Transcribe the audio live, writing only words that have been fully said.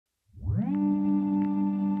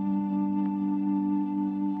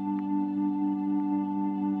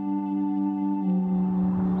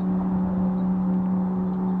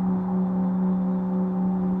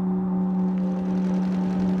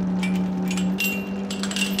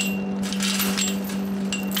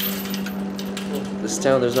this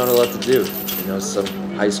town there's not a lot to do. You know, some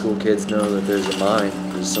high school kids know that there's a mine.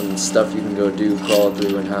 There's some stuff you can go do, crawl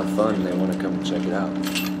through, and have fun, and they want to come and check it out.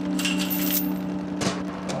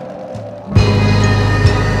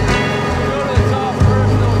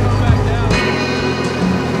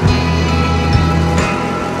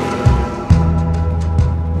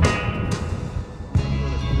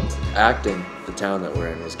 Acton, the town that we're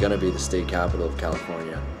in, was going to be the state capital of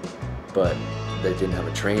California, but they didn't have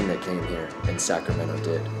a train that came here, and Sacramento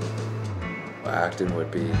did. Acton would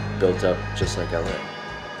be built up just like LA.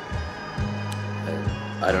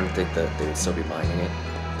 And I don't think that they would still be mining it.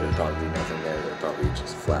 There would probably be nothing there. There would probably be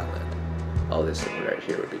just flatland. All this thing right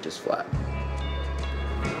here would be just flat.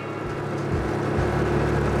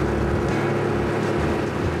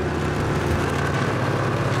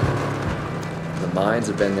 The mines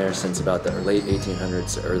have been there since about the late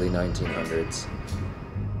 1800s to early 1900s.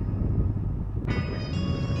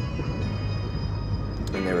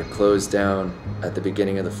 And they were closed down at the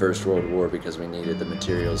beginning of the First World War because we needed the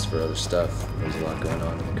materials for other stuff. There's a lot going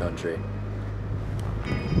on in the country.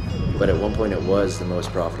 But at one point it was the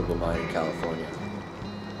most profitable mine in California.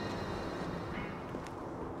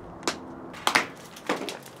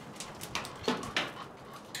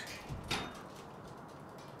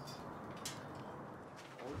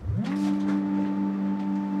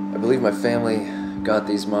 I believe my family got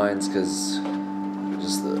these mines because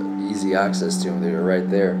just the easy access to them. They were right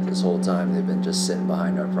there this whole time. They've been just sitting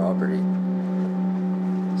behind our property.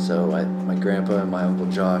 So my grandpa and my uncle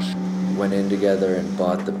Josh went in together and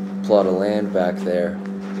bought the plot of land back there,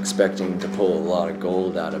 expecting to pull a lot of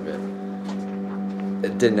gold out of it.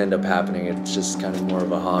 It didn't end up happening. It's just kind of more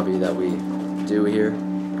of a hobby that we do here.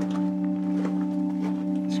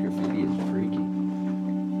 This graffiti is freaky.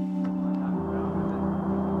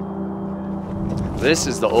 This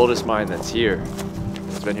is the oldest mine that's here.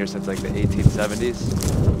 It's been here since like the 1870s.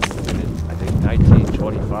 And in, I think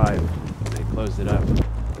 1925, they closed it up.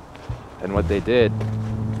 And what they did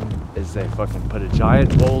is they fucking put a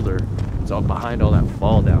giant boulder. It's all behind all that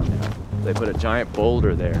fall down now. They put a giant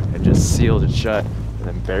boulder there and just sealed it shut and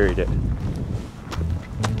then buried it.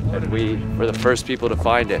 And we were the first people to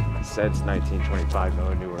find it since 1925. No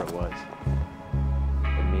one knew where it was.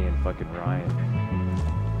 And me and fucking Ryan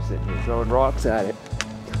sitting here throwing rocks at it.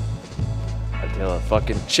 Until a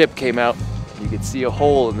fucking chip came out, you could see a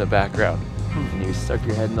hole in the background. And you stuck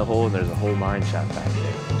your head in the hole and there's a whole mine shaft back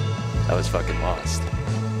there. I was fucking lost.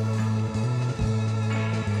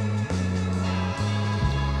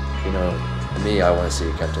 You know, me, I want to see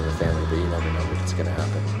it kept in the family, but you never know what's gonna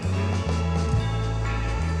happen.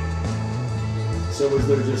 So was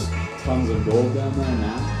there just tons of gold down there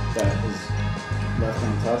now that is left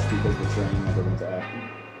untouched because the train never went to Acton?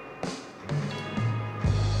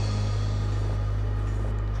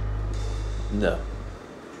 No,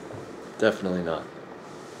 definitely not.